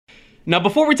Now,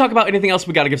 before we talk about anything else,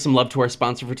 we got to give some love to our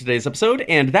sponsor for today's episode,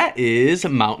 and that is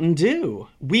Mountain Dew.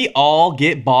 We all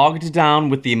get bogged down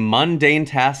with the mundane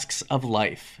tasks of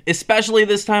life, especially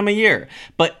this time of year.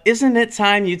 But isn't it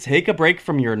time you take a break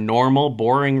from your normal,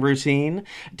 boring routine?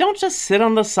 Don't just sit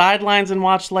on the sidelines and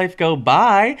watch life go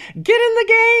by. Get in the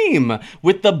game!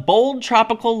 With the bold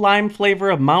tropical lime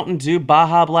flavor of Mountain Dew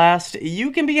Baja Blast,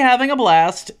 you can be having a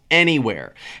blast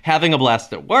anywhere. Having a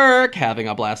blast at work, having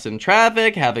a blast in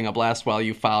traffic, having a blast while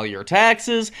you file your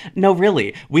taxes. No,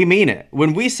 really, we mean it.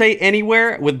 When we say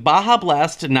anywhere, with Baja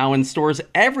Blast now in stores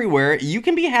everywhere, you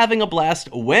can be having a blast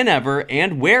whenever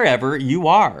and wherever you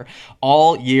are,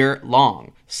 all year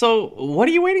long. So, what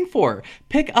are you waiting for?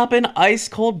 Pick up an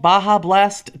ice-cold Baja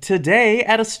Blast today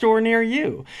at a store near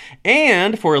you.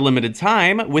 And for a limited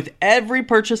time, with every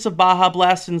purchase of Baja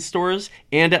Blast in stores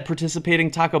and at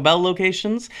participating Taco Bell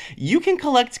locations, you can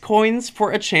collect coins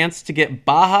for a chance to get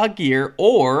Baja gear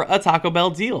or a Taco Bell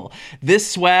deal.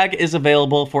 This swag is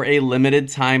available for a limited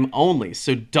time only,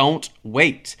 so don't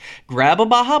wait. Grab a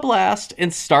Baja Blast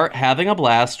and start having a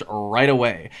blast right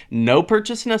away. No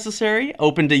purchase necessary,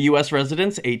 open to U.S.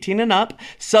 residents 18 and up,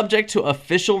 subject to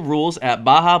official rules at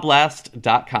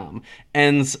BajaBlast.com.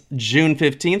 Ends June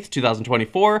 15th,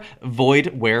 2024,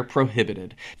 void where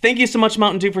prohibited. Thank you so much,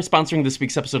 Mountain Dew, for sponsoring this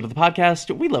week's episode of the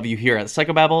podcast. We love you here at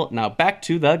Psychobabble. Now back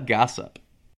to the gossip.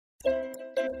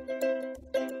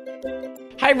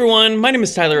 Hi everyone, my name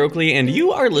is Tyler Oakley, and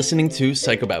you are listening to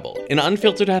Psychobabble, an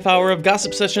unfiltered half hour of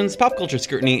gossip sessions, pop culture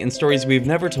scrutiny, and stories we've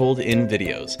never told in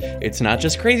videos. It's not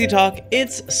just crazy talk,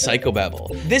 it's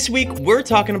Psychobabble. This week, we're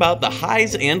talking about the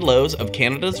highs and lows of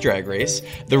Canada's Drag Race,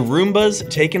 the Roombas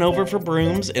taking over for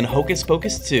brooms in Hocus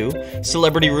Pocus 2,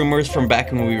 celebrity rumors from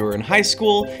back when we were in high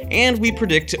school, and we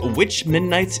predict which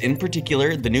midnights in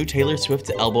particular the new Taylor Swift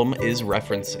album is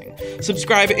referencing.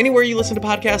 Subscribe anywhere you listen to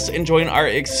podcasts and join our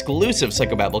exclusive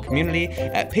Psychobabble community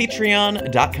at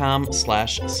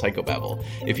patreon.com/psychobabble.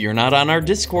 If you're not on our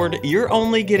Discord, you're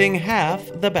only getting half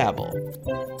the babble.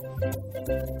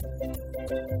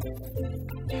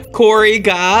 Corey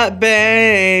got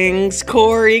bangs.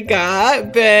 Corey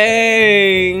got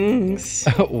bangs.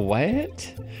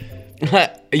 What?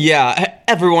 Yeah,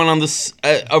 everyone on this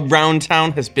around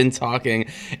town has been talking,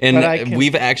 and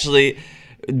we've actually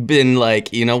been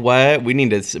like, you know what? We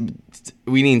need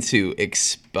to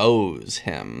expose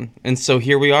him. And so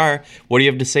here we are. What do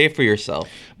you have to say for yourself?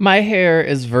 My hair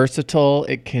is versatile.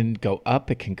 It can go up,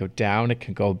 it can go down, it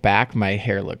can go back. My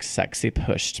hair looks sexy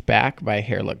pushed back. My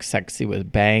hair looks sexy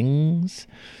with bangs.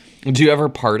 Do you ever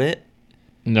part it?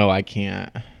 No, I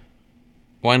can't.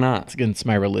 Why not? It's against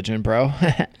my religion, bro.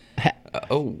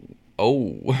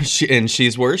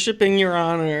 She's worshiping Your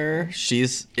Honor.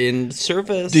 She's in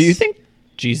service. Do you think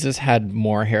Jesus had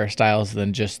more hairstyles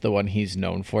than just the one he's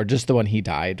known for, just the one he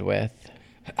died with?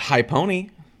 High pony.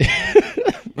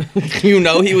 You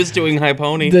know he was doing high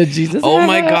pony. Did Jesus Oh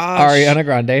my gosh. Ariana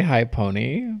Grande high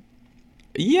pony?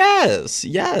 Yes.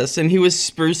 And he was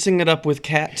sprucing it up with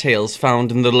cattails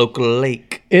found in the local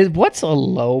lake. What's a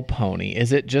low pony?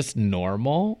 Is it just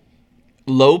normal?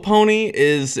 Low pony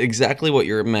is exactly what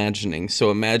you're imagining. So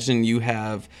imagine you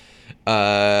have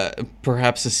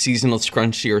perhaps a seasonal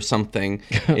scrunchie or something,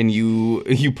 and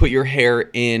you put your hair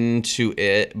into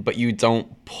it, but you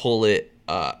don't pull it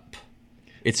up.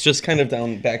 It's just kind of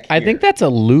down back here. I think that's a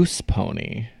loose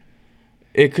pony.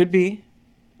 It could be.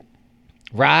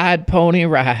 Ride, pony,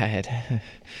 ride.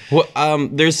 Well,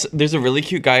 there's a really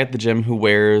cute guy at the gym who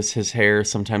wears his hair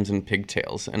sometimes in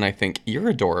pigtails, and I think you're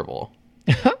adorable.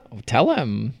 Tell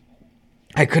him.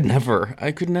 I could never.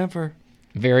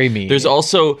 Very mean. There's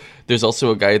also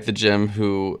a guy at the gym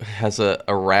who has a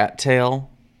rat tail,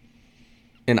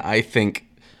 and I think,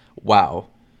 wow,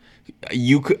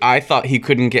 I thought he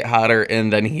couldn't get hotter,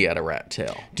 and then he had a rat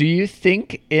tail. Do you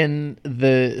think in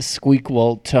the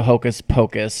squeakquel to Hocus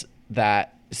Pocus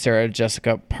that Sarah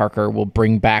Jessica Parker will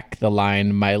bring back the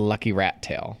line "My lucky rat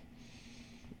tail"?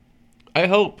 I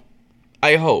hope.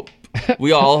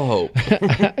 We all hope.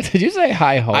 Did you say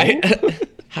high hope?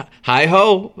 High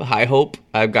hope.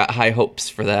 I've got high hopes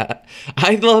for that.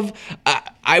 I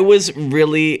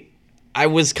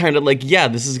was kind of like, yeah,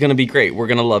 this is going to be great. We're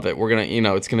going to love it. We're going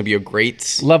to, it's going to be a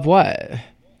great... Love what?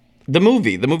 The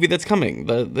movie that's coming,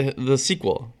 the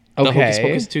sequel. Okay. The Hocus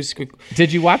Pocus 2 sequel.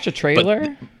 Did you watch a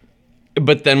trailer?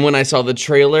 But then when I saw the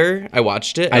trailer, I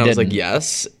watched it, and I was like,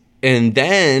 yes. And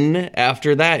then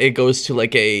after that, it goes to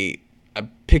like a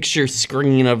picture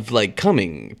screen of like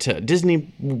coming to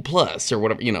Disney Plus or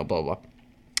whatever, blah, blah.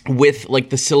 With like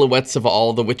the silhouettes of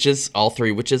all the witches, all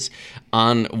three witches,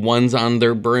 one's on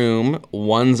their broom,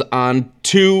 one's on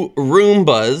two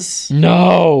Roombas.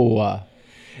 No.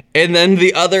 And then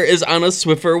the other is on a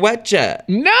Swiffer WetJet.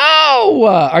 No!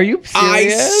 Are you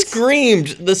serious? I screamed.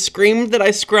 The scream that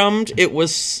I scrummed, it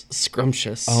was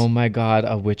scrumptious. Oh my God,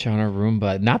 a witch on a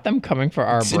Roomba. Not them coming for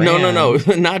our brand. No.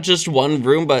 Not just one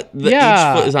Roomba.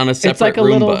 Yeah. Each foot is on a separate Roomba. It's like a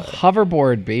little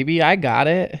hoverboard, baby. I got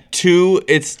it.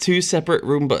 It's two separate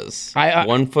Roombas.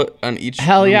 1 foot on each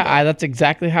Hell Roomba. yeah, that's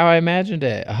exactly how I imagined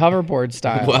it. A hoverboard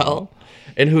style. Well,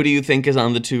 and who do you think is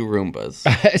on the two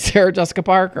Roombas? Sarah Jessica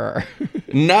Parker.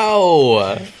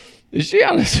 No. Is she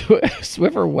on a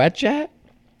Swiffer WetJet?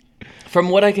 From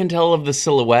what I can tell of the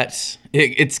silhouette,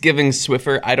 it's giving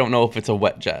Swiffer. I don't know if it's a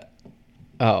WetJet.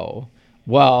 Oh.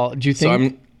 Well, do you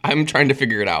think... So I'm trying to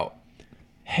figure it out.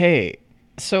 Hey,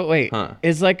 so wait,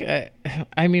 is like...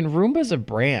 Roomba's a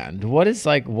brand. What is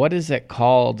it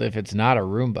called if it's not a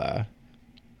Roomba?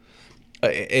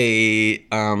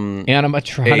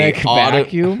 Animatronic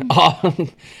vacuum?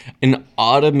 An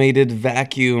automated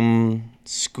vacuum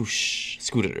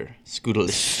scooter.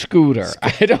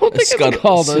 I don't think it's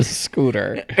called a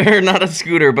scooter. Or not a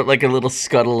scooter, but like a little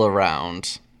scuttle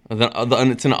around.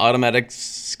 It's an automatic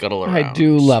scuttle around. I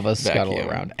do love a scuttle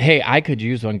vacuum. around. Hey, I could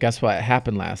use one. Guess what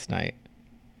happened last night?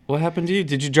 What happened to you?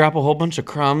 Did you drop a whole bunch of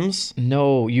crumbs?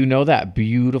 No, you know that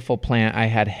beautiful plant I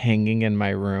had hanging in my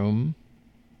room?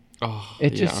 Oh,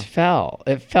 it just fell.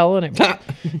 It fell and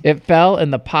it fell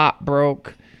and the pot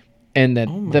broke, and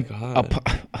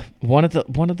one of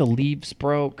the leaves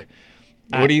broke.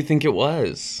 What do you think it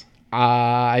was?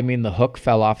 The hook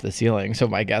fell off the ceiling. So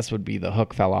my guess would be the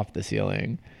hook fell off the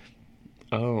ceiling.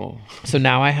 Oh. So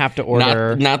now I have to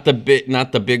order not the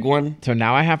big one. So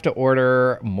now I have to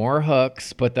order more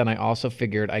hooks, but then I also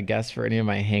figured I guess for any of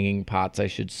my hanging pots I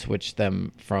should switch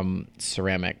them from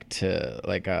ceramic to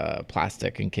like a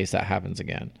plastic in case that happens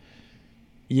again.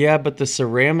 Yeah, but the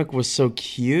ceramic was so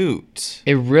cute.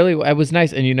 It was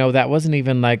nice, and that wasn't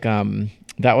even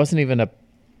a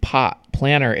pot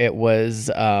planter. It was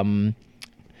like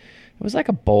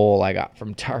a bowl I got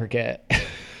from Target.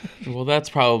 Well, that's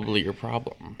probably your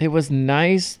problem. It was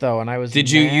nice though, and I was. Did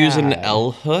you use an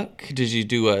L hook? Did you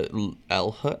do a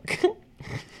L hook?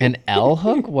 An L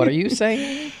hook? What are you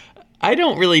saying? I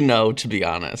don't really know, to be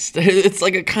honest. It's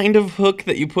like a kind of hook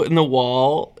that you put in the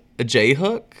wall. A J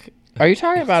hook. Are you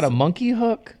talking about a monkey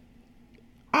hook?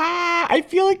 I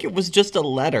feel like it was just a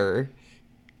letter.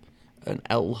 An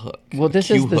L hook. Well, this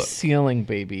is the ceiling,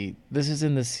 baby. This is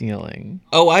in the ceiling.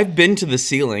 Oh, I've been to the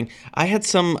ceiling. I had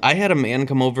a man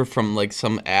come over from like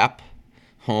some app.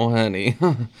 Oh, honey.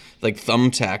 Like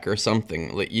Thumbtack or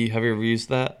something. Like, have you ever used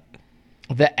that?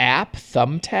 The app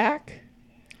Thumbtack?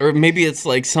 Or maybe it's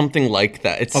like something like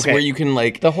that. It's where you can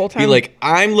like the whole time be like,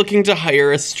 I'm looking to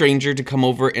hire a stranger to come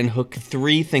over and hook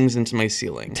 3 things into my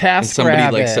ceiling.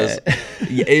 TaskRabbit. Says,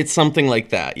 yeah, it's something like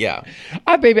that. Yeah.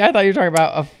 Baby, I thought you were talking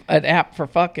about an app for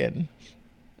fucking.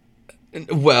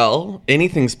 Well,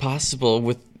 anything's possible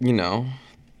with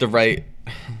the right,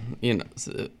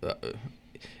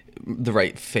 the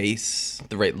right face,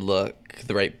 the right look,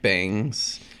 the right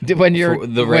bangs. The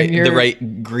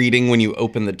right greeting when you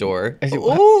open the door.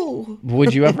 Ooh.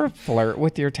 Would you ever flirt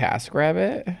with your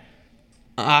TaskRabbit?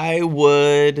 I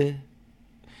would.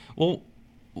 Well,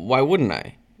 why wouldn't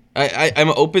I? I'm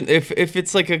open if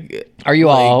it's like a. Are you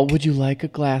all? Would you like a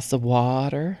glass of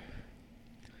water?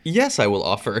 Yes, I will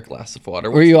offer a glass of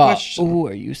water. Are you all? Ooh,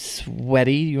 are you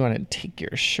sweaty? You want to take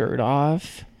your shirt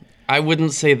off? I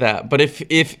wouldn't say that, but if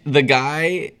the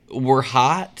guy were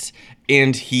hot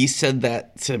and he said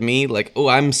that to me, like, "Oh,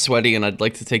 I'm sweaty and I'd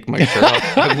like to take my shirt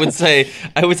off," I would say,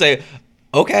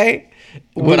 okay,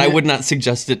 but I would not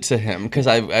suggest it to him because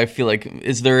I feel like,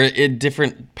 is there a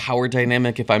different power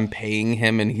dynamic if I'm paying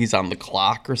him and he's on the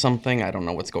clock or something? I don't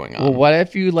know what's going on. Well, what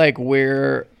if you like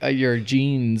wear your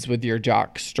jeans with your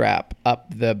jock strap up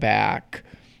the back?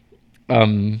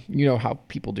 You know how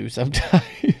people do sometimes.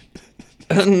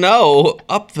 No,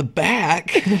 up the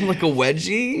back, like a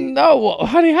wedgie. No,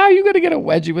 honey, how are you gonna get a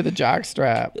wedgie with a jock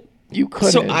strap? You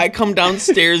couldn't. So I come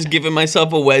downstairs giving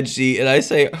myself a wedgie, and I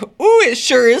say, "Ooh, it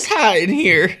sure is hot in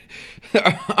here."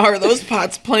 Are those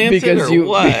pots planted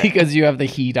what? Because you have the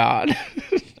heat on.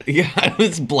 Yeah, I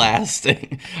was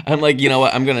blasting. I'm like, you know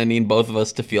what? I'm gonna need both of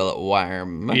us to feel it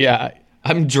warm. Yeah.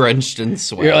 I'm drenched in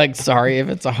sweat. You're like, sorry if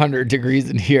it's 100 degrees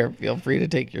in here. Feel free to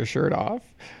take your shirt off.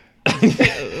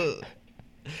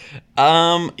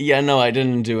 Yeah, no, I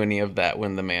didn't do any of that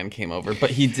when the man came over, but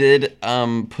he did,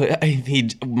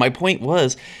 my point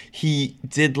was, he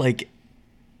did like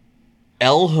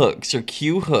L hooks or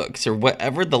Q hooks or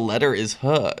whatever the letter is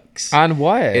hooks. On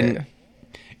what?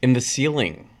 In the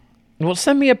ceiling. Well,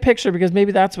 send me a picture because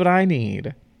maybe that's what I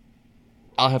need.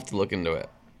 I'll have to look into it.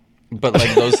 but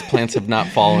like those plants have not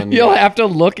fallen You'll yet. have to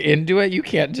look into it. You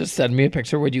can't just send me a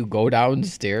picture when you go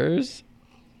downstairs.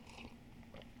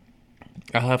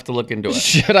 I'll have to look into it.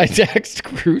 Should I text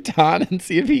Crouton and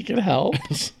see if he can help?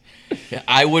 Yeah,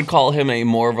 I would call him a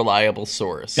more reliable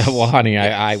source. Well, honey,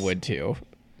 I would too.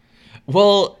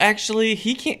 Well, actually,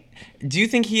 he can't. Do you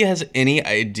think he has any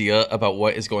idea about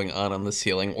what is going on the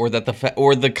ceiling, or that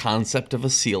the concept of a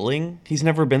ceiling? He's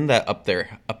never been up that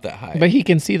high. But he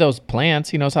can see those plants.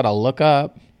 He knows how to look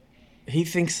up. He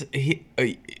thinks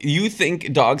you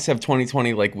think dogs have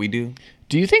 20/20 like we do?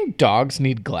 Do you think dogs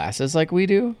need glasses like we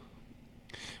do?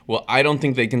 Well, I don't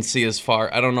think they can see as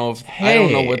far. I don't know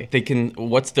what they can.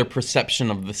 What's their perception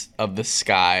of the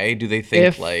sky? Do they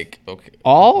think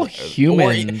all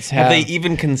humans have they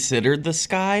even considered the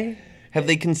sky? Have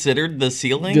they considered the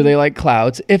ceiling? Do they like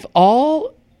clouds? If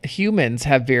all humans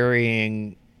have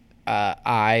varying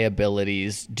eye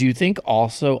abilities, do you think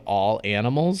also all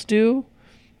animals do?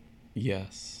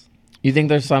 Yes. You think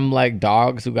there's some like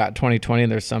dogs who got 20/20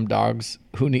 and there's some dogs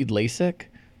who need LASIK?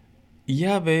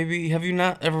 Yeah, baby. Have you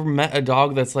not ever met a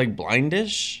dog that's like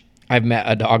blindish? I've met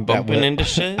a dog bumping into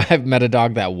shit. I've met a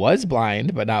dog that was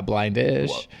blind, but not blindish.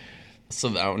 Well,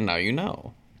 so now you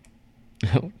know.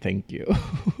 Oh, thank you.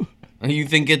 You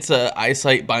think it's a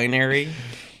eyesight binary?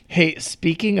 Hey,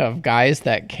 speaking of guys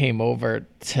that came over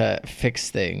to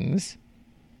fix things.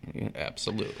 Yeah,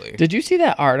 absolutely. Did you see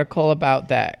that article about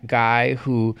that guy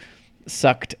who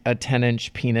sucked a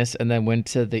 10-inch penis and then went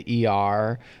to the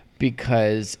ER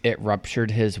because it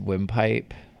ruptured his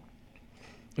windpipe?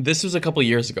 This was a couple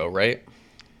years ago, right?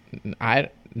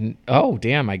 Oh,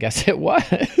 damn, I guess it was.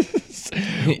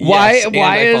 Why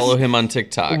I follow him on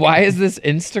TikTok. Why is this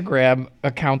Instagram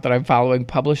account that I'm following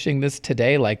publishing this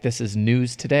today like this is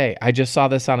news today? I just saw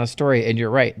this on a story, and you're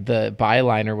right. The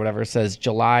byline or whatever says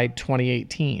July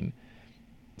 2018.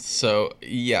 So,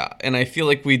 yeah, and I feel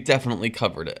like we definitely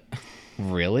covered it.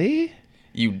 Really?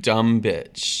 You dumb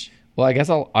bitch. Well, I guess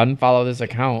I'll unfollow this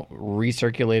account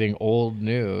recirculating old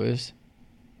news.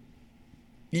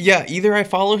 Yeah, either I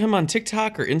follow him on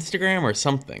TikTok or Instagram or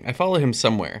something. I follow him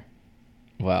somewhere.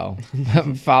 Well,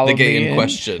 follow the gay me in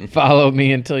question. Follow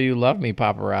me until you love me,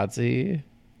 paparazzi.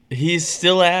 He's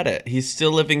still at it. He's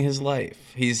still living his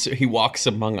life. He walks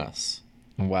among us.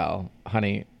 Well,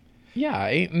 honey, yeah,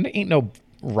 ain't no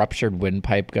ruptured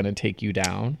windpipe gonna take you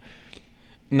down.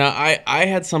 Now, I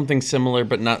had something similar,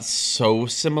 but not so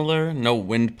similar. No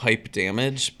windpipe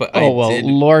damage, but did.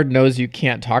 Lord knows you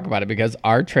can't talk about it because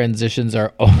our transitions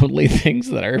are only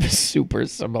things that are super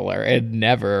similar and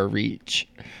never reach.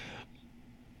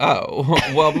 Oh,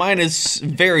 well, mine is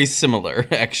very similar,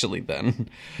 actually, then.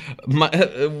 My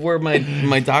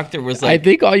doctor was like... I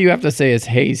think all you have to say is,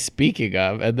 hey, speaking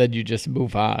of, and then you just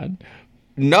move on.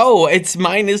 No,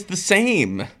 mine is the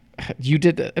same. You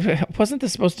did. Wasn't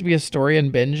this supposed to be a story in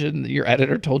Binge and your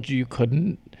editor told you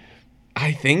couldn't?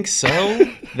 I think so.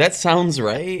 That sounds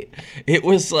right. It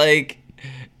was like,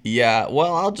 yeah,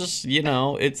 well, I'll just,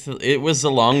 it was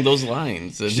along those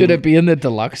lines. And should it be in the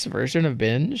deluxe version of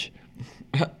Binge?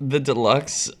 The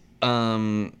deluxe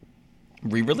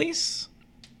re-release?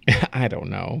 I don't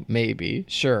know. Maybe.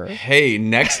 Sure. Hey,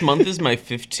 next month is my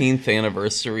 15th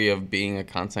anniversary of being a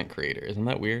content creator. Isn't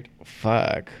that weird?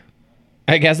 Fuck.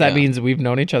 I guess that means we've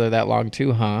known each other that long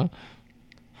too, huh?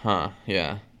 Huh,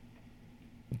 yeah.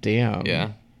 Damn.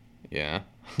 Yeah.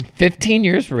 15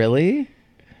 years, really?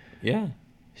 Yeah.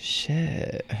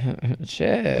 Shit.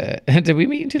 Did we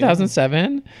meet in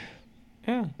 2007?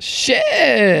 Yeah.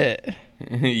 Shit.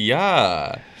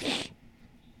 Yeah.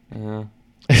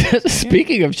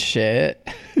 Speaking of shit.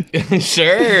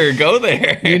 Sure, go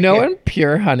there. You know in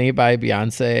Pure Honey by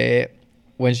Beyonce,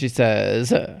 when she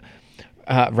says...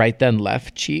 right then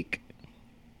left cheek.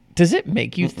 Does it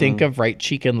make you think of right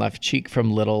cheek and left cheek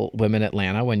from Little Women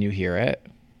Atlanta when you hear it?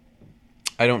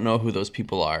 I don't know who those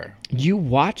people are. You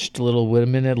watched Little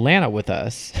Women Atlanta with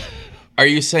us. Are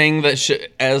you saying that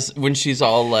as when she's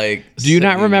all like... Do you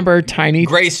not remember Tiny...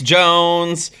 Grace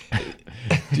Jones?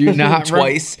 Do you not...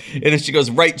 Twice. And then she goes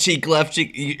right cheek, left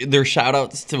cheek. Their shout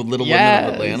outs to Little Women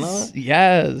of Atlanta?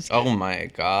 Yes. Oh my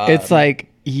God. It's like...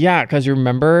 Yeah, because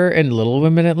remember in Little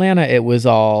Women Atlanta, it was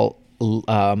all,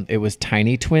 it was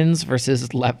Tiny Twins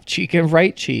versus left cheek and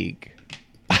right cheek.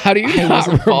 How do you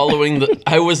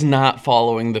I was not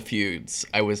following the feuds.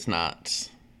 I was not.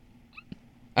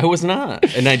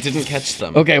 And I didn't catch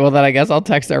them. Okay, well then I guess I'll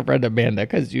text our friend Amanda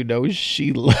because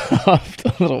she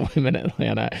loved Little Women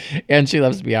Atlanta and she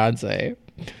loves Beyonce.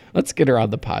 Let's get her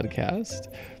on the podcast.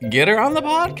 Get her on the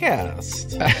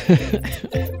podcast.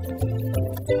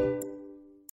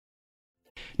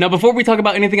 Now, before we talk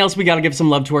about anything else, we gotta give some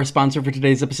love to our sponsor for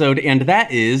today's episode, and that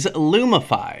is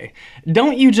Lumify.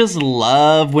 Don't you just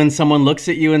love when someone looks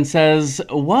at you and says,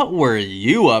 "What were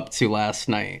you up to last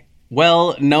night?"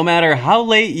 Well, no matter how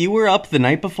late you were up the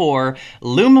night before,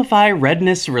 Lumify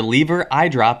Redness Reliever Eye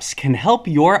Drops can help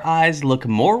your eyes look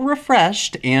more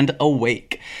refreshed and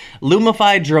awake.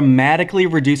 Lumify dramatically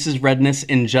reduces redness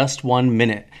in just 1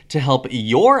 minute to help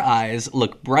your eyes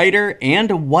look brighter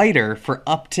and whiter for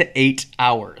up to 8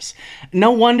 hours.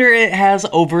 No wonder it has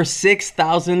over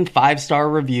 6,000 5-star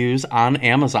reviews on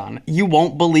Amazon. You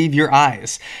won't believe your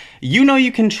eyes. You know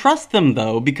you can trust them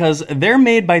though because they're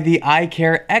made by the eye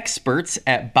care experts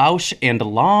at Bausch &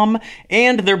 Lomb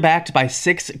and they're backed by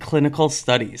 6 clinical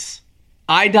studies.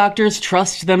 Eye doctors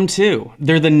trust them too.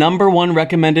 They're the #1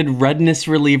 recommended redness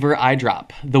reliever eye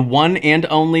drop. The one and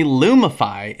only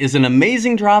Lumify is an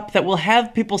amazing drop that will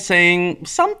have people saying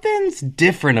something's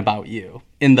different about you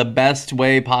in the best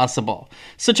way possible.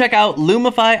 So check out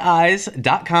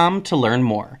LumifyEyes.com to learn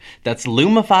more. That's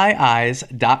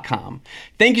LumifyEyes.com.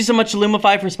 Thank you so much to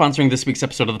Lumify for sponsoring this week's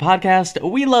episode of the podcast.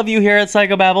 We love you here at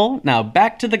Psychobabble. Now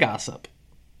back to the gossip.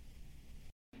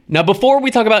 Now, before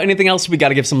we talk about anything else, we got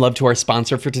to give some love to our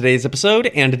sponsor for today's episode,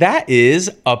 and that is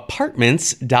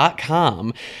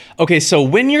Apartments.com. Okay, so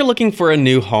when you're looking for a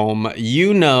new home,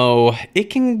 you know it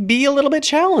can be a little bit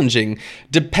challenging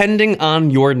depending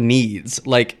on your needs.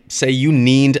 Like, say you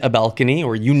need a balcony,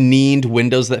 or you need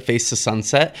windows that face the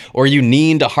sunset, or you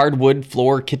need a hardwood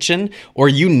floor kitchen, or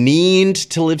you need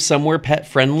to live somewhere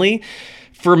pet-friendly.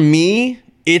 For me,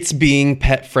 it's being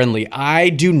pet friendly. I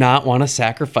do not want to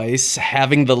sacrifice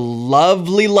having the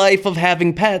lovely life of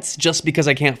having pets just because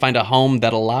I can't find a home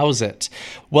that allows it.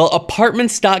 Well,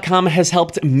 Apartments.com has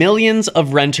helped millions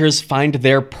of renters find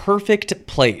their perfect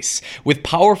place with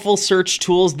powerful search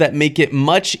tools that make it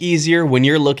much easier when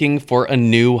you're looking for a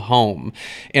new home.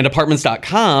 And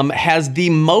Apartments.com has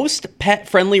the most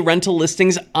pet-friendly rental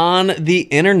listings on the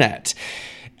internet.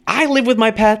 I live with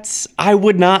my pets. I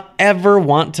would not ever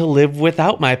want to live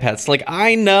without my pets. Like,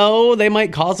 I know they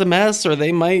might cause a mess or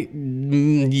they might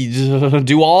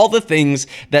do all the things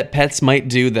that pets might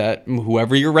do that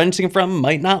whoever you're renting from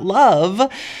might not love.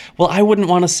 Well, I wouldn't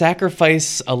want to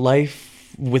sacrifice a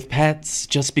life with pets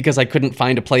just because I couldn't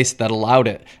find a place that allowed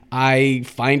it. I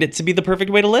find it to be the perfect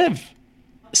way to live.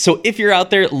 So if you're out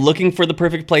there looking for the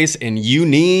perfect place and you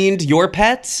need your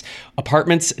pets,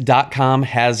 Apartments.com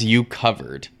has you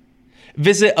covered.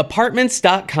 Visit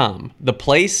Apartments.com, the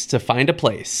place to find a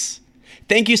place.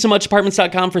 Thank you so much,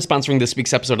 Apartments.com, for sponsoring this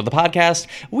week's episode of the podcast.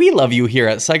 We love you here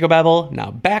at Psychobabble.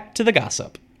 Now back to the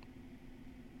gossip.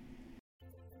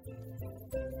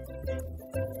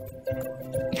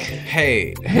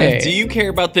 Hey, do you care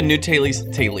about the new Taylor?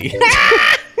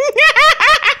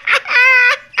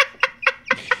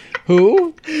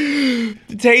 Who?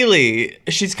 Taylor.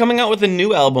 She's coming out with a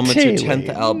new album. It's her 10th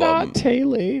album. Not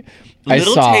Taylor.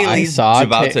 Little Taylor's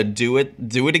about to do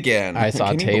it again. I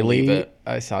saw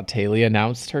Taylor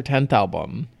announced her 10th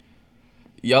album.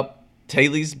 Yup.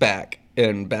 Taylor's back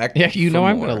and back. Yeah, you know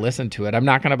I'm more. going to listen to it. I'm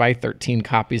not going to buy 13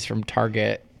 copies from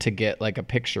Target to get like a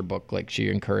picture book like she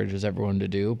encourages everyone to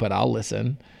do, but I'll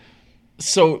listen.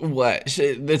 So what?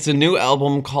 It's a new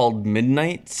album called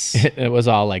Midnights. It was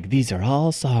all like, these are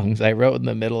all songs I wrote in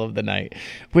the middle of the night,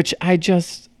 which I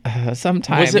just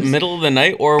sometimes. Was it middle of the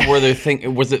night, or were there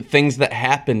was it things that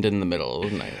happened in the middle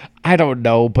of the night? I don't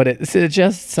know, but it's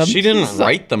just something. She didn't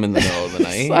write them in the middle of the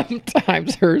night.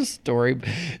 Sometimes her story,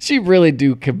 she really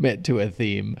do commit to a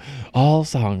theme. All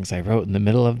songs I wrote in the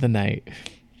middle of the night.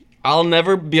 I'll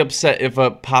never be upset if a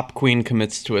pop queen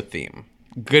commits to a theme.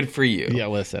 Good for you. Yeah,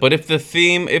 listen. But if the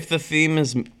theme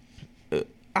is,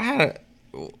 I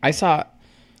saw.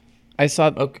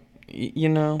 Okay, you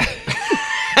know.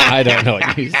 I don't know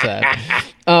what you said.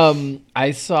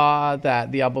 I saw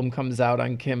that the album comes out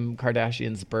on Kim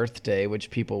Kardashian's birthday, which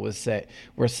people were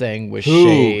saying was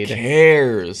shade. Who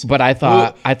cares? But I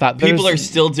thought people are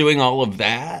still doing all of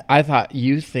that. I thought,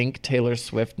 you think Taylor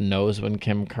Swift knows when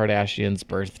Kim Kardashian's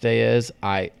birthday is?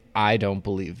 I don't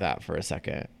believe that for a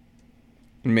second.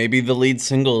 Maybe the lead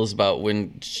single is about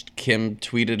when Kim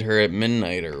tweeted her at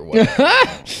midnight or whatever.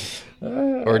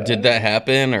 Or did that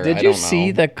happen? Or did you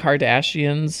see the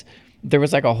Kardashians? There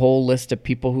was like a whole list of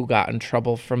people who got in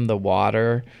trouble from the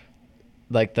water,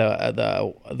 like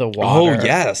the water. Oh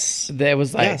yes, It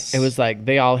was like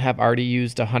they all have already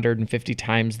used 150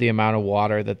 times the amount of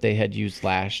water that they had used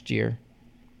last year.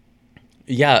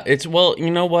 Yeah, well, you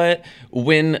know what?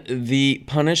 When the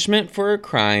punishment for a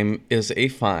crime is a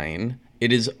fine,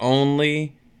 it is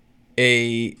only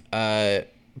a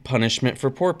punishment for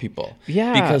poor people.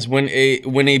 Yeah. Because when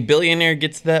a billionaire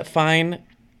gets that fine,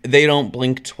 they don't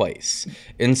blink twice.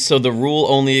 And so the rule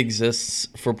only exists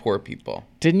for poor people.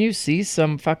 Didn't you see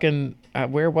some fucking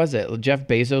where was it? Jeff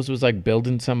Bezos was like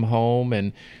building some home,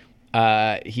 and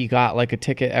he got like a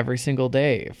ticket every single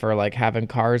day for like having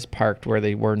cars parked where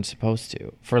they weren't supposed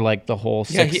to for like the whole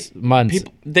 6 months.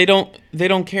 People, they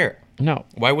don't care. No.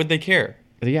 Why would they care?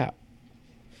 Yeah.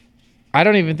 I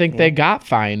don't even think they got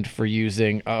fined for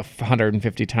using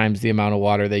 150 times the amount of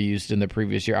water they used in the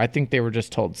previous year. I think they were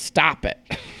just told, stop it.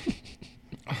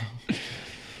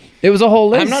 It was a whole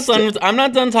list. I'm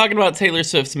not done talking about Taylor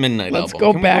Swift's Midnight Let's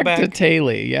album. go back to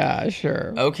Taylor. Yeah,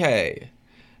 sure. Okay.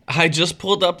 I just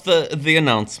pulled up the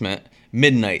announcement.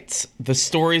 Midnights. The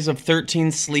stories of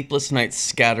 13 sleepless nights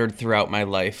scattered throughout my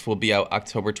life will be out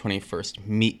October 21st.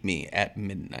 Meet me at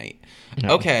midnight.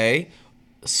 No. Okay.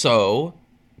 So,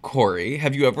 Corey,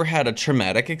 have you ever had a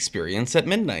traumatic experience at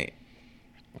midnight?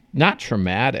 Not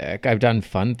traumatic. I've done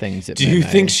fun things at midnight. Do you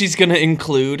think she's going to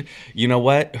include, you know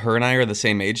what? Her and I are the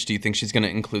same age. Do you think she's going to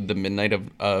include the midnight of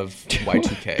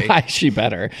Y2K? She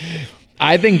better.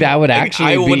 I think that would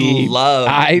actually would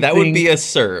be a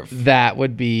serve. I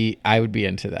would be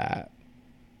into that.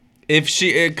 If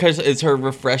because it's her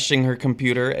refreshing her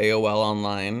computer, AOL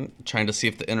online, trying to see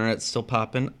if the internet's still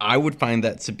popping, I would find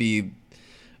that to be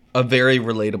a very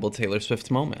relatable Taylor Swift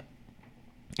moment.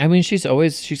 I mean, she's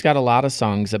got a lot of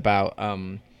songs about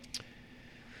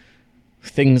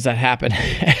things that happen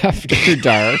after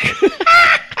dark.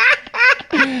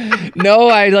 No,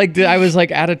 I was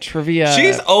like at a trivia.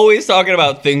 She's always talking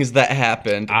about things that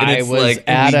happened. And it's like, we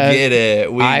get it.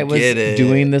 I was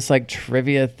doing this like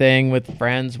trivia thing with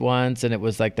friends once, and it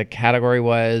was like the category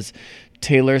was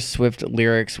Taylor Swift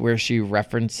lyrics where she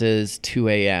references 2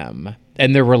 a.m.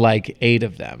 And there were like 8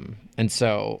 of them. And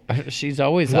so she's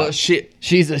always up.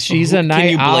 She's a night owl. Can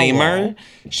you blame her?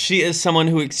 She is someone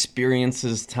who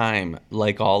experiences time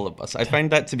like all of us. I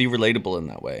find that to be relatable in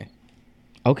that way.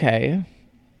 Okay.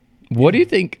 What do you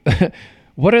think?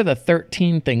 What are the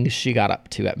 13 things she got up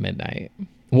to at midnight?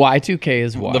 Y2K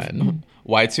is one.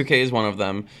 Y2K is one of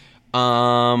them.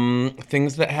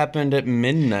 Things that happened at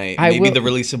midnight. Maybe the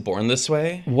release of Born This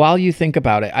Way. While you think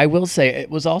about it, I will say it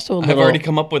was also a little. I've already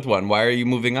come up with one. Why are you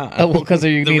moving on? Oh, well, because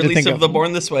you the need to release think of the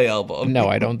Born This Way album. No,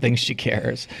 I don't think she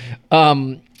cares.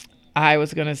 I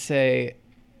was gonna say,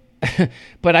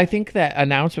 but I think that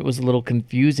announcement was a little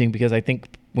confusing because I think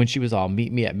when she was all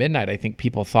 "Meet Me at Midnight," I think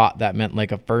people thought that meant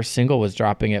like a first single was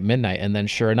dropping at midnight, and then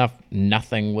sure enough,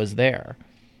 nothing was there.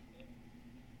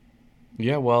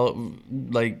 Yeah, well,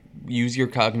 like, use your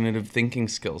cognitive thinking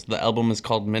skills. The album is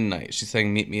called Midnight. She's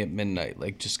saying, meet me at midnight.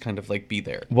 Like, just kind of, like, be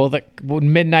there. Well,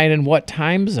 midnight in what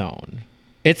time zone?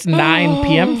 It's 9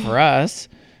 p.m. for us.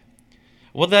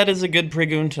 Well, that is a good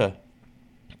pregunta.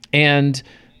 And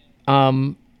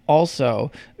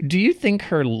also, do you think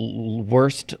her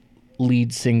worst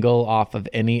lead single off of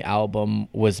any album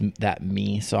was that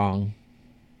Me song?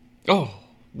 Oh,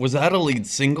 was that a lead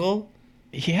single?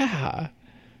 Yeah.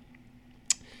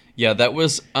 Yeah, that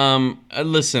was,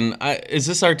 listen, is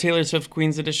this our Taylor Swift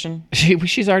Queens edition?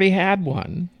 She's already had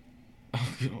one.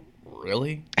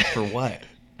 Really? For what?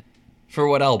 For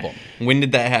what album? When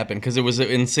did that happen? Because it was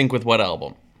in sync with what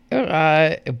album?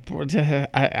 I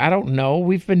don't know.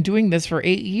 We've been doing this for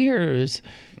 8 years.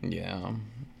 Yeah.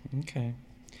 Okay.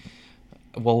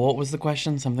 Well, what was the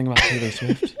question? Something about Taylor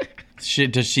Swift?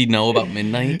 Does she know about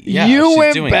midnight? Yeah, you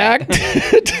went back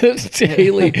to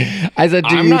Taylor. I said,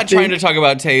 I'm not trying to talk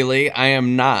about Taylor. I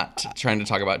am not trying to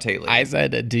talk about Taylor. I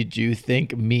said, did you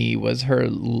think Me was her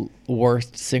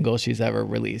worst single she's ever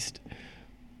released?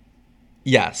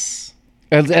 Yes.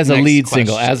 As a lead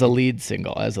single. As a lead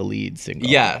single.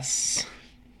 Yes.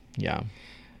 Yeah.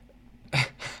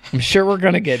 I'm sure we're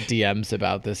going to get DMs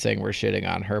about this saying we're shitting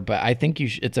on her, but I think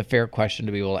it's a fair question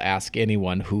to be able to ask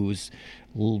anyone who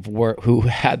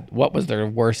had what was their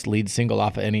worst lead single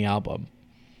off of any album.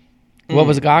 What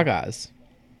was Gaga's?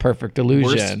 Perfect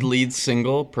Illusion. Worst lead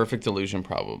single, Perfect Illusion,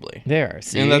 probably. There,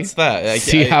 see? And that's that.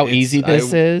 See how easy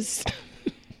this is?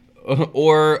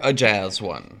 Or a jazz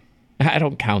one. I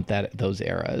don't count those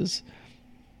eras.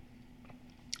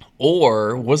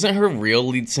 Or wasn't her real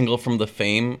lead single from the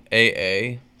Fame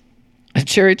AA?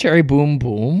 Cherry Cherry Boom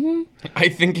Boom? I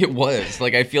think it was.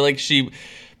 Like, I feel like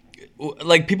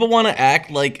people want to act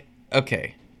like,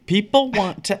 okay, people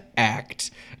want to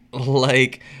act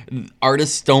like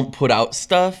artists don't put out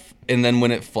stuff, and then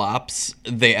when it flops,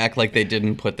 they act like they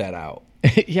didn't put that out.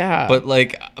 Yeah.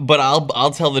 But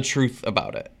I'll tell the truth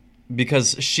about it.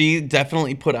 Because she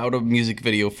definitely put out a music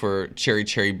video for Cherry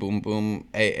Cherry Boom Boom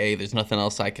AA. There's nothing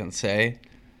else I can say.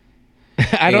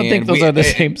 I don't think those are the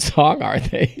same song, are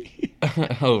they?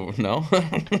 Oh, no.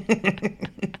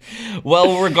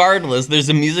 Well, regardless, there's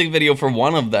a music video for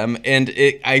one of them, and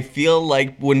I feel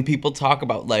like when people talk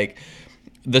about, like,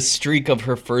 the streak of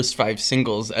her first 5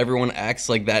 singles, everyone acts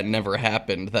like that never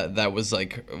happened, that was,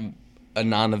 like, a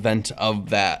non-event of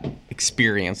that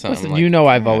experience. And Listen, like,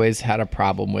 I've always had a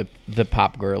problem with the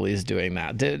pop girlies doing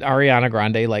that. Did Ariana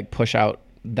Grande, like, push out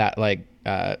that, like,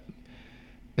 what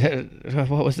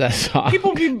was that song?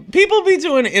 People be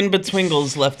doing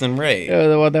in-betwingles left and right.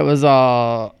 The one that was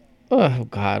all, oh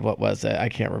God, what was it? I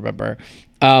can't remember.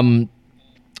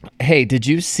 Hey, did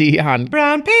you see on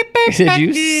brown paper? Did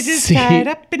you see tied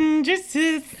up in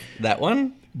juices? That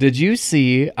one? Did you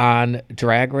see on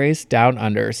Drag Race Down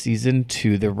Under season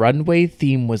 2? The runway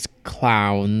theme was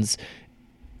clowns.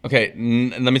 Okay,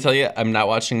 let me tell you, I'm not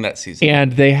watching that season.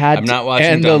 And they had I'm not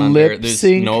watching Down Under. There's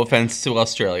no offense to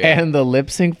Australia. And the lip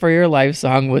sync for your life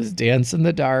song was "Dance in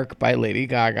the Dark" by Lady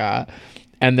Gaga,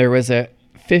 and there was a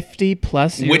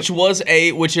 50+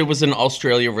 which it was an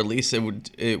Australia release.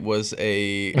 It was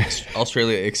a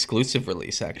Australia exclusive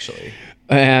release actually.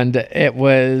 And it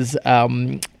was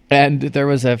and there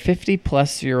was a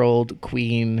 50+ year old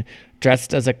queen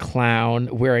dressed as a clown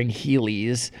wearing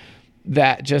Heelys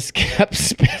that just kept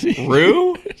spinning.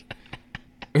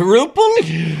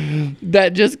 RuPaul?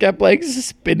 That just kept like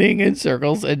spinning in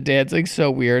circles and dancing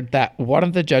so weird that one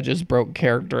of the judges broke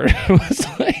character and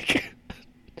was like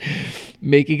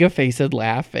making a face and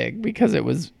laughing because it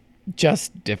was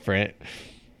just different.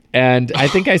 And I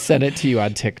think I sent it to you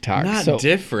on TikTok. Not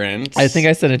different. I think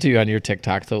I sent it to you on your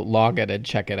TikTok. So log in and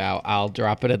check it out. I'll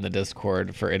drop it in the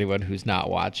Discord for anyone who's not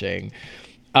watching.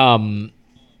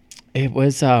 It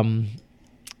was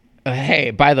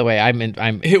hey, by the way,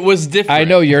 it was different. I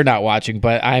know you're not watching,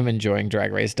 but I'm enjoying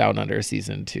Drag Race Down Under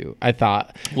season 2. I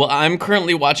thought. Well, I'm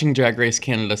currently watching Drag Race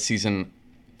Canada season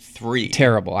 3.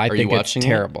 Terrible. I think it's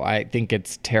terrible. I think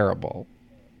it's terrible.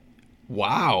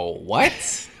 Wow.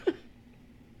 What?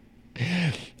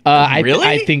 Really?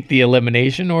 I think the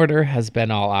elimination order has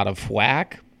been all out of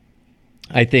whack.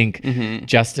 I think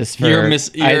justice for I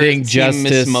think justice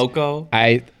Miss Moko.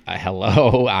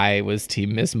 Hello. I was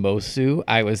team Miss Mosu.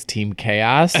 I was team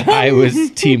Chaos. I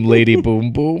was team Lady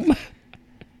Boom Boom.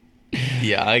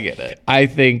 Yeah, I get it. I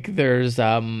think there's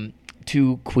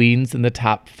 2 queens in the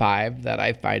top 5 that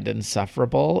I find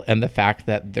insufferable, and the fact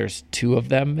that there's 2 of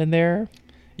them in there.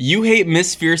 You hate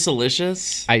Miss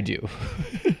Fiercealicious? I do.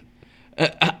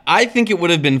 I think it would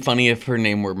have been funny if her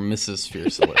name were Mrs.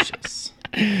 Fiercealicious.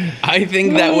 I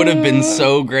think that would have been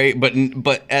so great,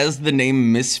 but as the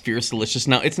name Miss Fiercealicious,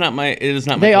 now it is not my.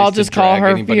 They all just call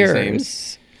her Fierce.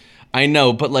 Names. I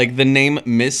know, but like the name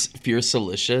Miss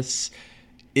Fiercealicious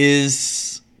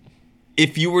is,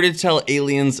 if you were to tell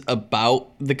aliens about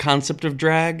the concept of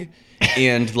drag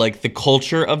and like the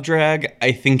culture of drag,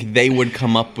 I think they would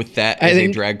come up with that as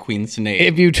a drag queen's name.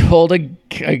 If you told a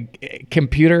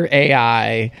computer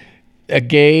AI, a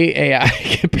gay AI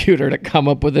computer to come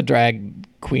up with a drag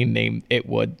queen name, it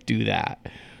would do that.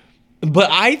 But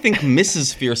I think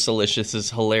Mrs. Fiercealicious is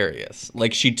hilarious.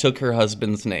 Like, she took her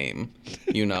husband's name,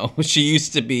 you know. She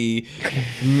used to be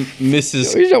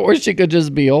Mrs. Or she could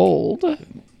just be old.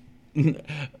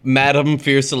 Madam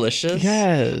Fiercealicious.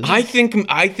 Yes. I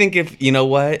think if, you know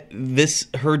what,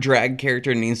 her drag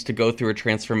character needs to go through a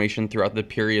transformation throughout the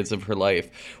periods of her life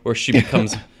where she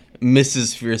becomes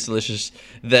Mrs. Fiercealicious,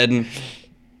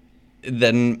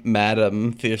 then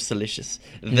Madam Fiercealicious,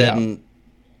 then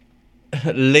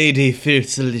Lady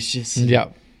Fiercealicious. Yeah.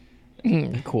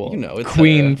 Cool. You know, it's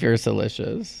Queen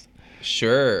Fiercealicious.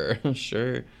 Sure.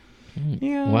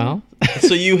 Yeah. Well.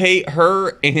 So you hate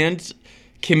her and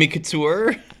Kimmy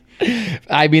Couture?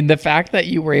 I mean, the fact that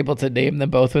you were able to name them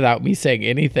both without me saying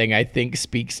anything, I think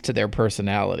speaks to their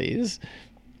personalities.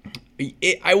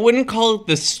 I wouldn't call it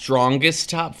the strongest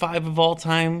top 5 of all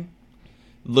time,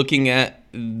 looking at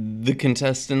the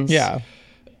contestants. Yeah.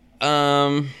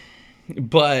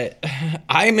 But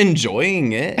I'm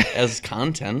enjoying it as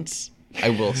content, I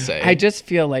will say. I just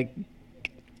feel like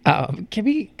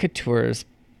Kimmy Couture's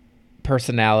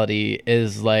personality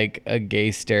is like a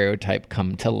gay stereotype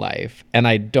come to life. And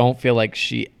I don't feel like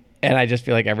I just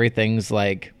feel like everything's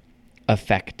like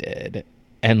affected.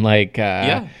 And like,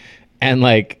 and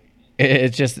like,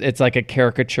 it's like a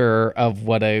caricature of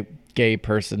what a gay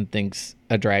person thinks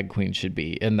a drag queen should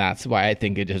be. And that's why I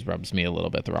think it just rubs me a little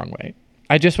bit the wrong way.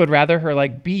 I just would rather her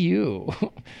like be you.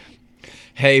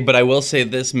 Hey, but I will say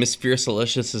this, Miss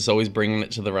Fiercealicious is always bringing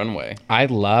it to the runway. I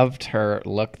loved her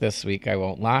look this week, I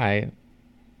won't lie.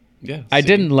 Yeah. I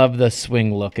didn't love the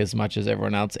swing look as much as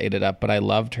everyone else ate it up, but I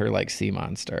loved her like sea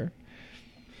monster.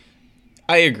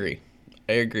 I agree.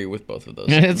 I agree with both of those.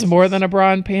 It's more than a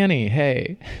bra and panty.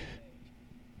 Hey.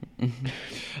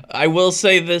 I will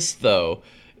say this, though.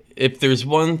 If there's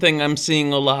one thing I'm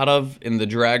seeing a lot of in the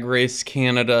Drag Race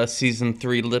Canada Season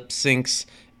 3 lip syncs,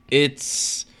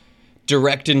 it's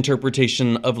direct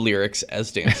interpretation of lyrics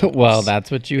as dance moves. Well,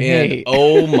 that's what you hate.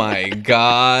 Oh my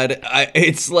God.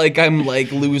 It's like I'm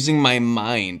like losing my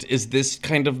mind. Is this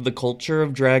kind of the culture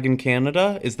of drag in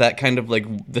Canada? Is that kind of like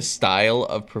the style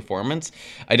of performance?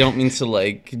 I don't mean to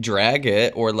like drag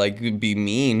it or like be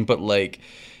mean, but like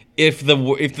if the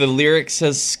lyric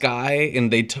says sky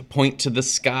and they point to the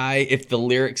sky, if the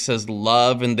lyric says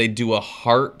love and they do a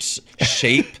heart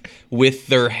shape with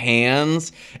their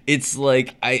hands, it's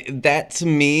like that to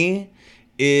me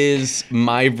is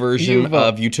my version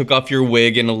of you took off your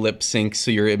wig in a lip sync,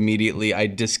 so you're immediately I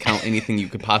discount anything you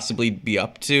could possibly be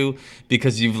up to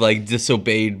because you've like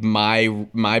disobeyed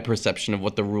my perception of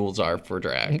what the rules are for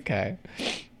drag. Okay.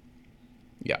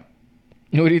 Yeah.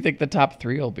 What do you think the top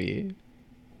 3 will be?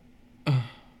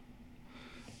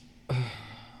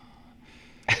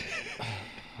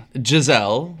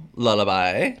 Giselle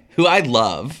Lullaby, who I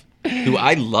love.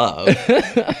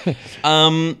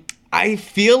 I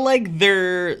feel like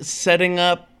they're setting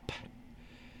up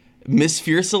Miss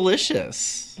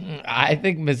Fiercealicious. I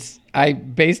think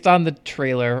based on the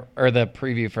trailer or the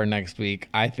preview for next week,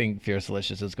 I think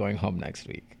Fiercealicious is going home next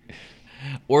week.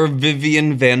 Or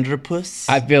Vivian Vanderpuss.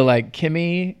 I feel like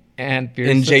Kimmy and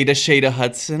Jada Shada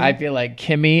Hudson. I feel like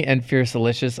Kimmy and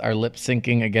Fiercealicious are lip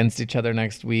syncing against each other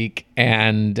next week,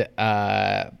 and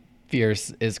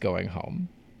Fierce is going home.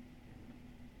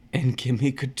 And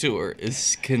Kimmy Couture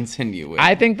is continuing.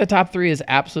 I think the top 3 is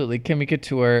absolutely Kimmy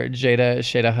Couture, Jada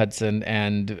Shada Hudson,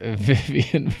 and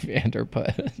Vivian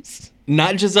Vanderpuss.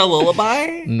 Not Giselle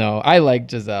Lullaby? No, I like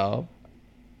Giselle.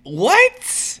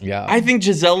 What? Yeah. I think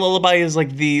Giselle Lullaby is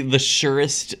like the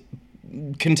surest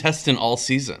contestant all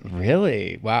season.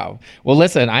 Really? Wow. Well,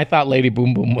 listen, I thought Lady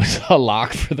Boom Boom was a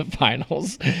lock for the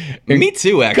finals. Me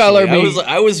too, actually. Color me.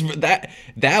 I was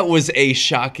that was a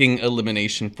shocking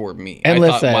elimination for me. And I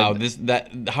listen, thought,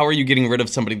 wow, how are you getting rid of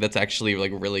somebody that's actually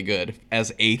like really good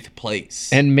as 8th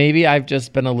place? And maybe I've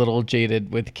just been a little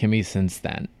jaded with Kimmy since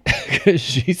then because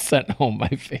she sent home my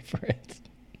favorite.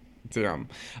 Damn.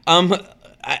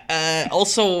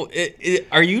 Also,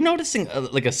 are you noticing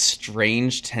like a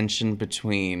strange tension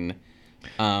between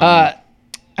I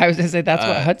was going to say that's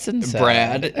what Hudson said.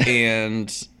 Brad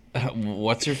and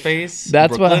what's her face? That's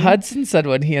Brooklyn? what Hudson said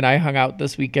when he and I hung out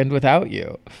this weekend without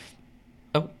you.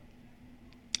 Oh.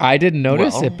 I didn't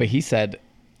notice it, but he said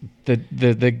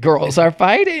the girls are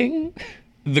fighting.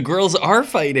 The girls are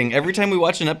fighting. Every time we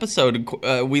watch an episode,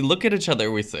 we look at each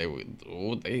other, we say,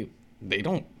 oh, they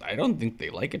don't, I don't think they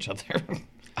like each other.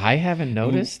 I haven't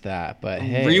noticed that, but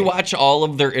hey. Rewatch all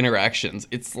of their interactions.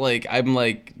 It's like, I'm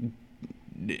like,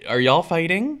 are y'all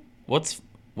fighting? What's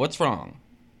wrong?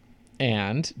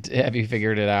 And have you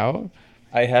figured it out?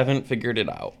 I haven't figured it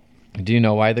out. Do you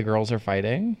know why the girls are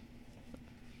fighting?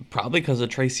 Probably because of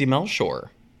Tracy Melchor.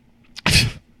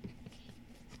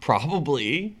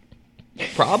 Probably.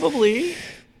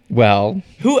 Well,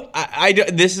 Who, I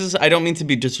don't mean to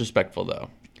be disrespectful though.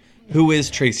 Who is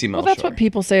Tracy Melchor? well, that's what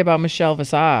people say about Michelle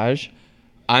Visage.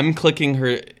 I'm clicking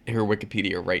her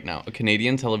Wikipedia right now. A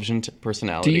Canadian television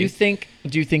personality. Do you think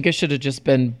it should have just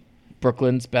been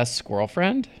Brooklyn's best squirrel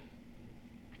friend?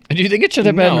 Do you think it should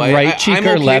have been right cheek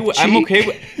or left cheek? I'm okay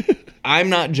with. I'm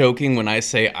not joking when I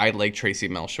say I like Tracy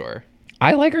Melchor.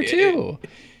 I like her too.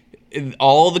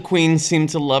 All the queens seem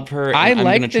to love her. And I'm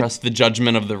going to trust the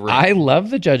judgment of the room. I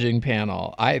love the judging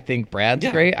panel. I think Brad's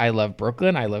great. I love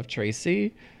Brooklyn. I love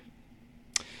Tracy.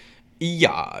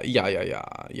 Yeah.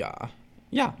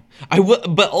 I will,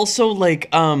 but also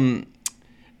like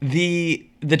the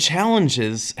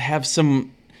challenges have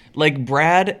some. Like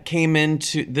Brad came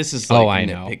into this is like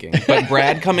nitpicking, but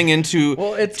Brad coming into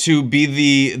to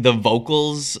be the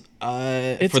vocals for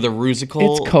the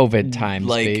Rusical. It's COVID times,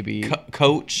 like, baby.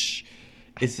 Coach,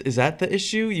 is that the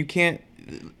issue? You can't.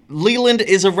 Leland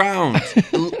is around.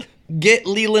 Get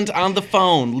Leland on the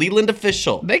phone. Leland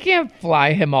official. They can't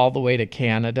fly him all the way to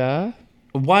Canada.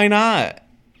 Why not?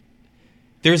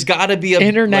 There's got to be a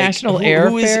international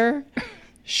airfare.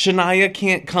 Shania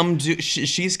can't come do.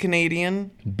 She's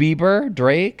Canadian. Bieber,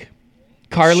 Drake,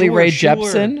 Carly Rae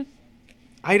Jepsen.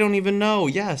 I don't even know.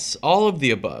 Yes, all of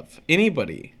the above.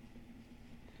 Anybody.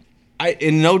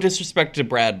 In no disrespect to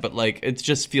Brad, but like it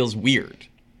just feels weird.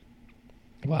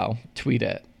 Well, tweet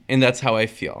it. And that's how I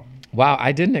feel. Wow,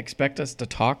 I didn't expect us to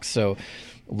talk so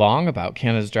long about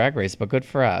Canada's Drag Race, but good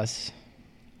for us.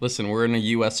 Listen, we're in a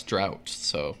U.S. drought,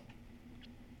 so.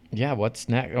 Yeah, what's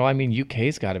next? Well, I mean,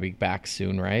 UK's got to be back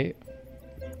soon, right?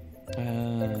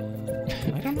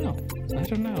 I don't know.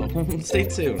 Stay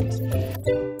tuned.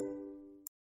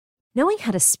 Knowing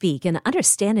how to speak and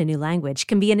understand a new language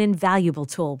can be an invaluable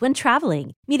tool when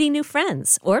traveling, meeting new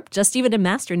friends, or just even to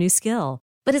master a new skill.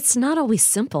 But it's not always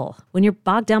simple when you're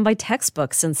bogged down by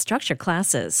textbooks and structured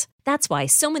classes. That's why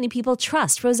so many people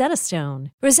trust Rosetta Stone.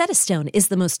 Rosetta Stone is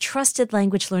the most trusted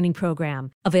language learning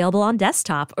program, available on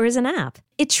desktop or as an app.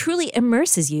 It truly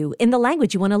immerses you in the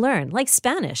language you want to learn, like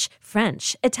Spanish,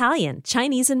 French, Italian,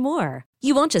 Chinese, and more.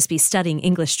 You won't just be studying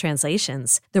English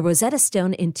translations. The Rosetta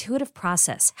Stone intuitive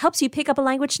process helps you pick up a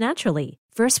language naturally,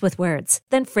 first with words,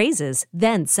 then phrases,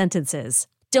 then sentences.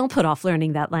 Don't put off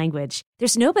learning that language.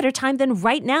 There's no better time than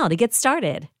right now to get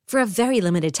started. For a very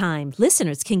limited time,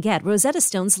 listeners can get Rosetta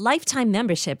Stone's lifetime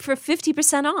membership for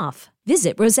 50% off.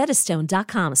 Visit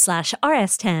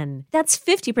rosettastone.com/rs10. That's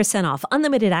 50% off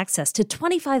unlimited access to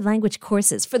 25 language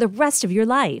courses for the rest of your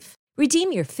life.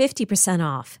 Redeem your 50%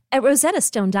 off at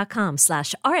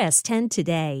rosettastone.com/rs10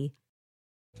 today.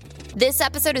 This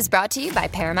episode is brought to you by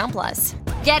Paramount Plus.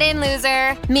 Get in,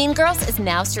 loser! Mean Girls is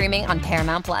now streaming on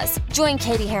Paramount Plus. Join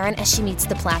Katie Heron as she meets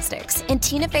the plastics in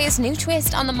Tina Fey's new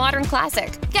twist on the modern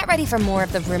classic. Get ready for more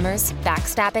of the rumors,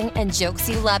 backstabbing, and jokes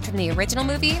you loved from the original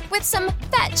movie with some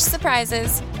fetch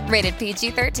surprises. Rated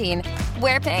PG-13.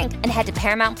 Wear pink and head to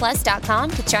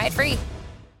ParamountPlus.com to try it free.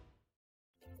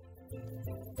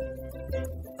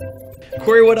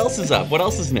 Corey, what else is up? What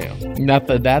else is new?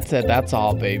 Nothing. That's it. That's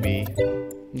all, baby.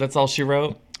 That's all she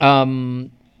wrote?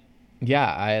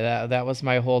 Yeah, that was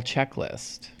my whole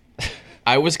checklist.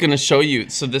 I was going to show you.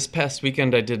 So this past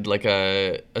weekend, I did like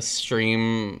a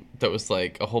stream that was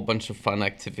like a whole bunch of fun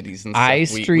activities and stuff. I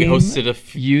stream. We hosted a...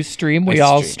 You stream. We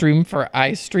all stream for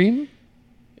I stream?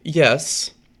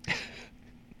 Yes.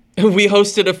 We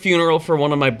hosted a funeral for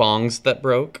one of my bongs that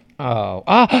broke. Oh,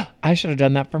 I should have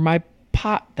done that for my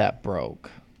pot that broke.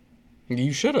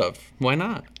 You should have. Why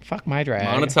not? Fuck my drag.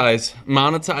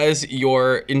 Monetize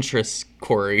your interests,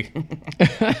 Corey.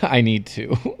 I need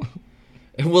to.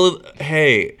 Well,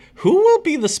 hey, who will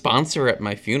be the sponsor at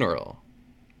my funeral?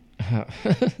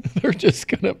 They're just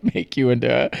gonna make you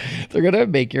into. They're gonna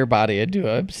make your body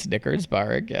into a Snickers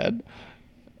bar again.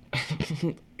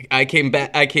 I came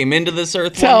into this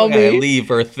earth. Tell one way, me. I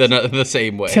leave Earth the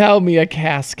same way. Tell me a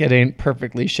casket ain't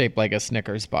perfectly shaped like a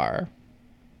Snickers bar.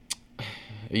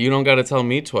 You don't got to tell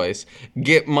me twice.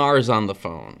 Get Mars on the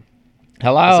phone.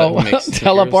 Hello.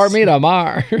 Teleport me to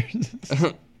Mars.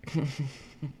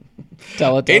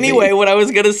 Anyway, what I was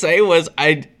gonna say was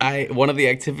I one of the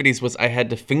activities was I had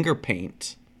to finger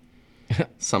paint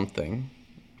something.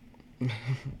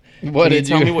 What did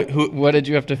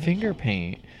you have to finger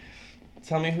paint?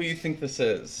 Tell me who you think this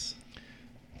is.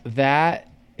 That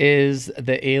is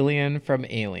the alien from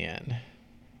Alien.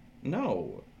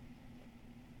 No.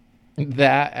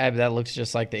 That looks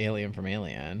just like the alien from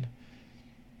Alien.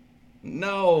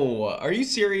 No. Are you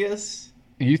serious?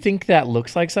 You think that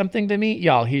looks like something to me?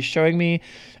 Y'all, he's showing me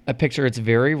a picture. It's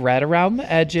very red around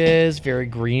the edges, very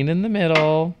green in the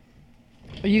middle.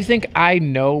 You think I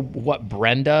know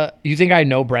Brenda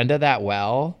that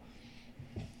well?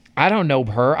 I don't know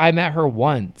her. I met her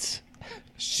once.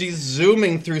 She's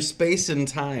zooming through space and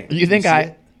time. You think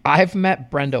I've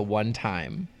met Brenda one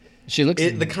time. She looks...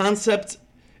 The concept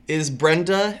is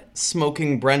Brenda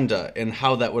smoking Brenda and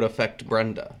how that would affect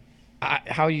Brenda.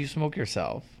 How you smoke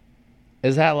yourself?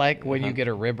 Is that like when you get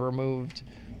a rib removed?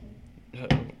 I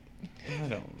don't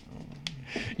know.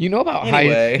 You know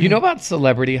about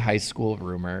celebrity high school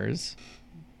rumors?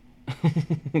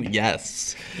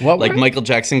 Yes. Michael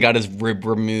Jackson got his rib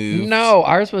removed. No,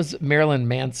 ours was Marilyn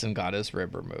Manson got his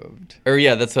rib removed. Or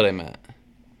yeah, that's what I meant.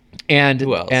 And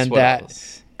who else? And what that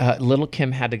else? Little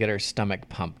Kim had to get her stomach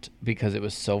pumped because it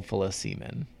was so full of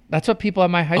semen. That's what people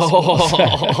at my high school said.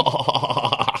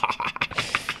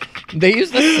 They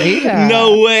used to say that.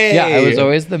 No way. Yeah, it was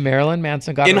always the Marilyn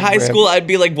Manson got in her high rib. school. I'd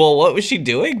be like, well, what was she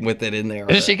doing with it in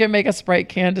there? She can make a Sprite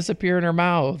can disappear in her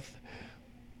mouth.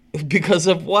 Because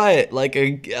of what? Like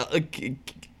the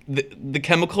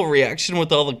chemical reaction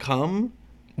with all the cum?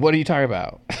 What are you talking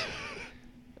about?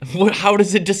 How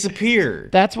does it disappear?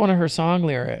 That's one of her song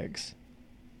lyrics.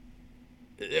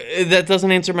 That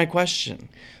doesn't answer my question.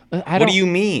 What do you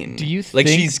mean? Do you think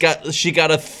she's got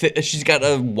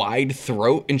a wide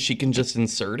throat and she can just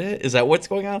insert it? Is that what's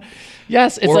going on?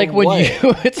 Yes, it's like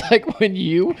when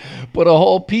you put a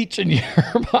whole peach in your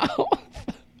mouth.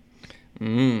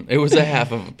 It was a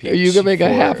half of a peach. You can make a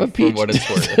half a peach what it's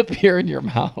worth. disappear in your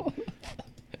mouth.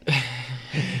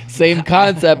 Same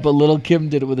concept, but Little Kim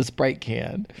did it with a Sprite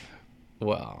can.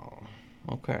 Well,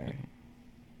 okay.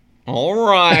 All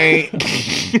right.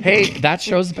 Hey, that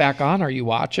show's back on. Are you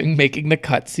watching Making the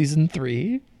Cut season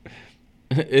 3?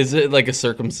 Is it like a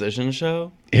circumcision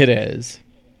show? It is.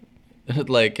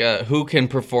 Like, who can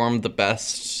perform the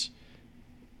best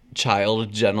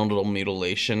child genital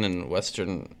mutilation in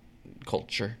Western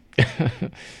culture?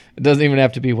 It doesn't even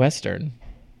have to be Western.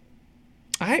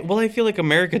 I feel like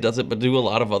America does it, but do a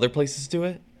lot of other places do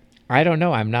it? I don't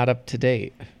know. I'm not up to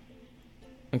date.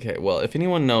 Okay, well, if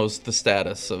anyone knows the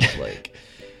status of, like,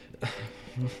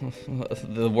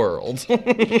 the world,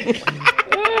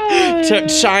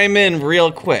 chime in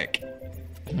real quick.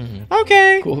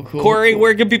 Okay. Cool. Corey,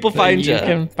 where can people find you? You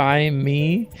can find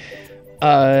me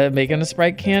making a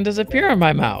Sprite can disappear in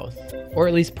my mouth. Or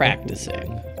at least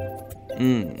practicing.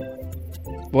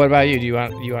 What about you? Do you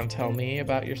want to tell me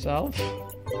about yourself?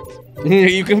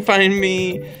 You can find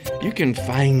me. You can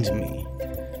find me.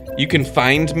 You can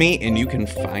find me and you can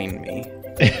find me.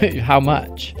 How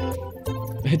much?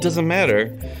 It doesn't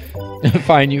matter.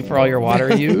 Find you for all your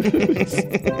water use?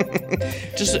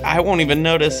 Just, I won't even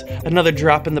notice another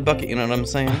drop in the bucket, you know what I'm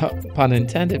saying? Pun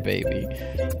intended, baby.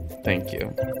 Thank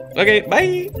you. Okay,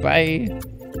 bye. Bye.